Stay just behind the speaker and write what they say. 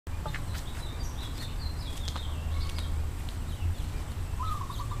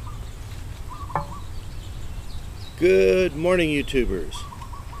Good morning, YouTubers.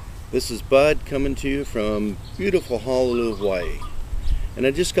 This is Bud coming to you from beautiful Honolulu, Hawaii. And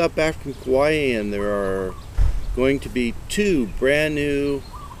I just got back from Kauai, and there are going to be two brand new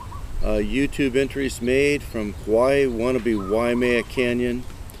YouTube entries made from Kauai. One will be Waimea Canyon.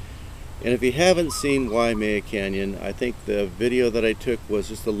 And if you haven't seen Waimea Canyon, I think the video that I took was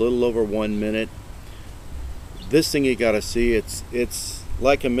just a little over 1 minute. This thing you gotta see, it's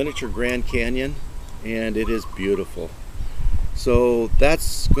like a miniature Grand Canyon, and it is beautiful. So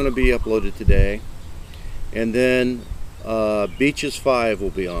that's going to be uploaded today. And then Beaches 5 will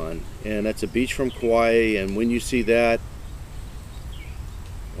be on, and that's a beach from Kauai, and when you see that,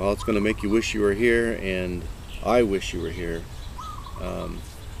 well, it's going to make you wish you were here, and I wish you were here.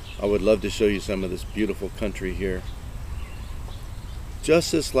 I would love to show you some of this beautiful country here.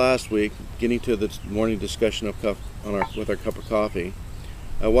 Just this last week, getting to the morning discussion of with our cup of coffee,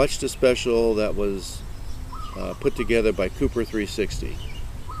 I watched a special that was put together by Cooper 360,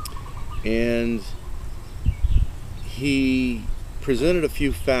 and he presented a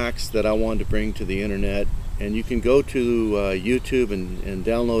few facts that I wanted to bring to the internet. And you can go to YouTube and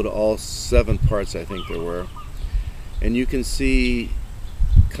download all 7 parts, I think there were, and you can see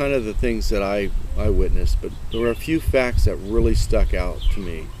kind of the things that I witnessed. But there were a few facts that really stuck out to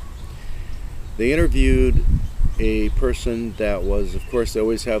me. They interviewed a person that was, of course, they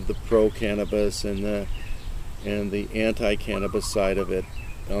always have the pro-cannabis and the anti-cannabis side of it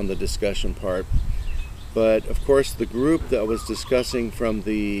on the discussion part. But of course, the group that was discussing from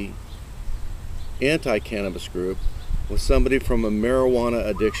the anti-cannabis group was somebody from a marijuana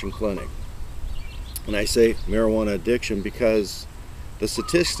addiction clinic. And I say marijuana addiction because the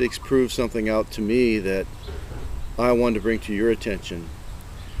statistics prove something out to me that I wanted to bring to your attention.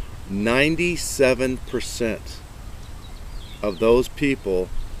 97% of those people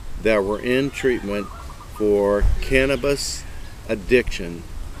that were in treatment for cannabis addiction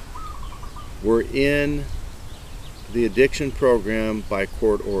were in the addiction program by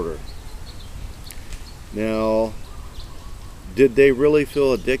court order. Now, did they really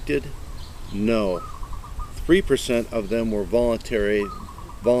feel addicted? No. 3% of them were voluntarily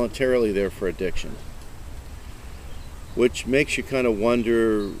there for addiction, which makes you kind of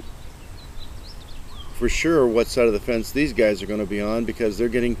wonder for sure what side of the fence these guys are going to be on, because they're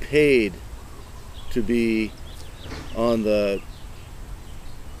getting paid to be on the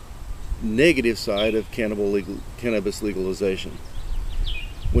negative side of cannabis legalization.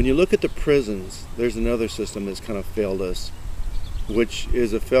 When you look at the prisons, there's another system that's kind of failed us, which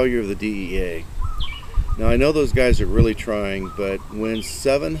is a failure of the DEA. Now, I know those guys are really trying, but when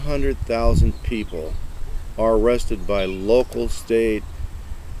 700,000 people are arrested by local, state,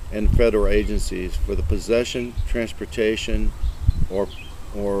 and federal agencies for the possession, transportation, or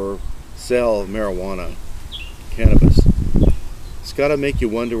sale of marijuana, cannabis, it's got to make you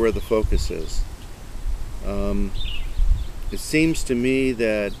wonder where the focus is. It seems to me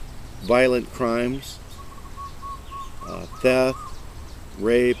that violent crimes, theft,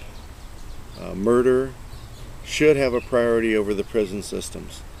 rape, murder, should have a priority over the prison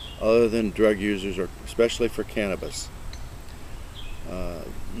systems, other than drug users, or especially for cannabis.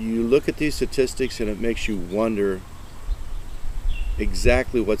 You look at these statistics and it makes you wonder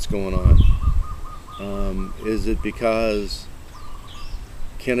exactly what's going on. Is it because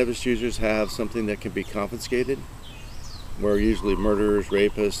cannabis users have something that can be confiscated, where usually murderers,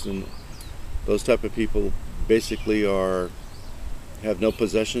 rapists, and those type of people basically have no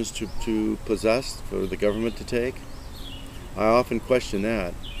possessions to possess for the government to take? I often question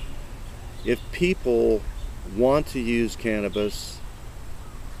that. If people want to use cannabis,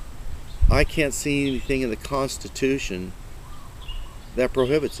 I can't see anything in the Constitution that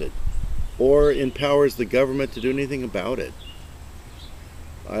prohibits it or empowers the government to do anything about it.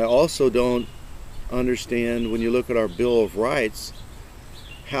 I also don't understand, when you look at our Bill of Rights,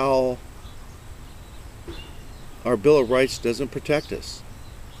 how our Bill of Rights doesn't protect us.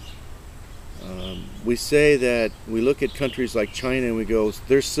 We say that we look at countries like China and we go,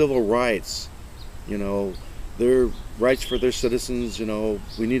 their civil rights, their rights for their citizens,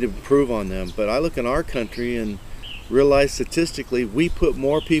 we need to improve on them. But I look in our country and realize statistically we put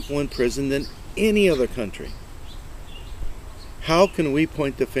more people in prison than any other country. How can we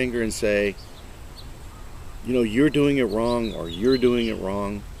point the finger and say, you're doing it wrong, or you're doing it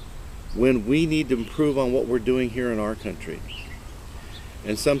wrong, when we need to improve on what we're doing here in our country?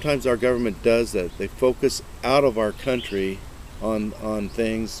 And sometimes our government does that. They focus out of our country on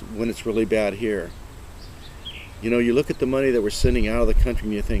things when it's really bad here. You look at the money that we're sending out of the country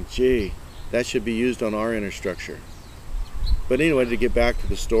and you think, gee, that should be used on our infrastructure. But anyway, to get back to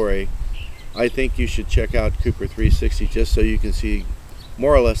the story, I think you should check out Cooper 360 just so you can see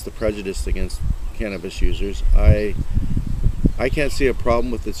more or less the prejudice against cannabis users. I can't see a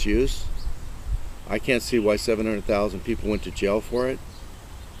problem with its use. I can't see why 700,000 people went to jail for it.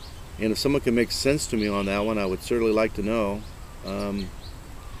 And if someone can make sense to me on that one, I would certainly like to know.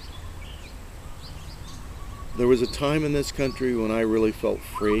 There was a time in this country when I really felt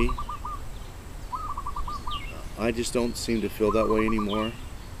free. I just don't seem to feel that way anymore.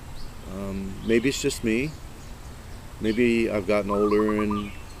 Maybe it's just me. Maybe I've gotten older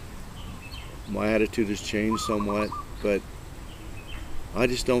and my attitude has changed somewhat, but I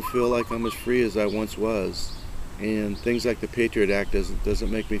just don't feel like I'm as free as I once was. And things like the Patriot Act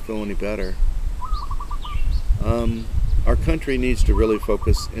doesn't make me feel any better. Our country needs to really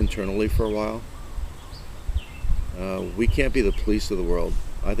focus internally for a while. We can't be the police of the world.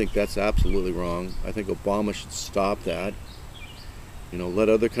 I think that's absolutely wrong. I think Obama should stop that. You know, let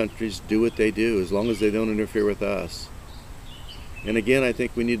other countries do what they do as long as they don't interfere with us. And again, I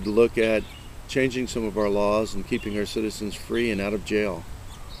think we need to look at changing some of our laws and keeping our citizens free and out of jail.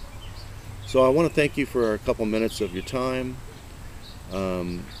 So I want to thank you for a couple minutes of your time.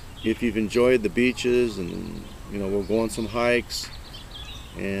 If you've enjoyed the beaches and, you know, we'll go on some hikes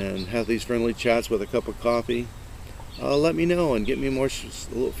and have these friendly chats with a cup of coffee, let me know and get me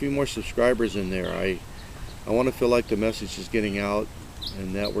a few more subscribers in there. I want to feel like the message is getting out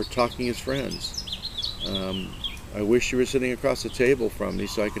and that we're talking as friends. I wish you were sitting across the table from me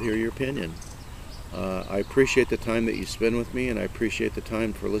so I could hear your opinion. I appreciate the time that you spend with me, and I appreciate the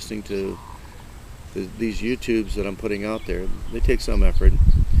time for listening to these YouTubes that I'm putting out there. They take some effort.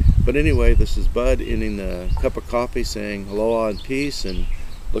 But anyway, this is Bud ending the cup of coffee saying aloha and peace, and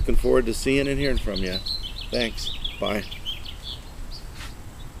looking forward to seeing and hearing from you. Thanks. Bye.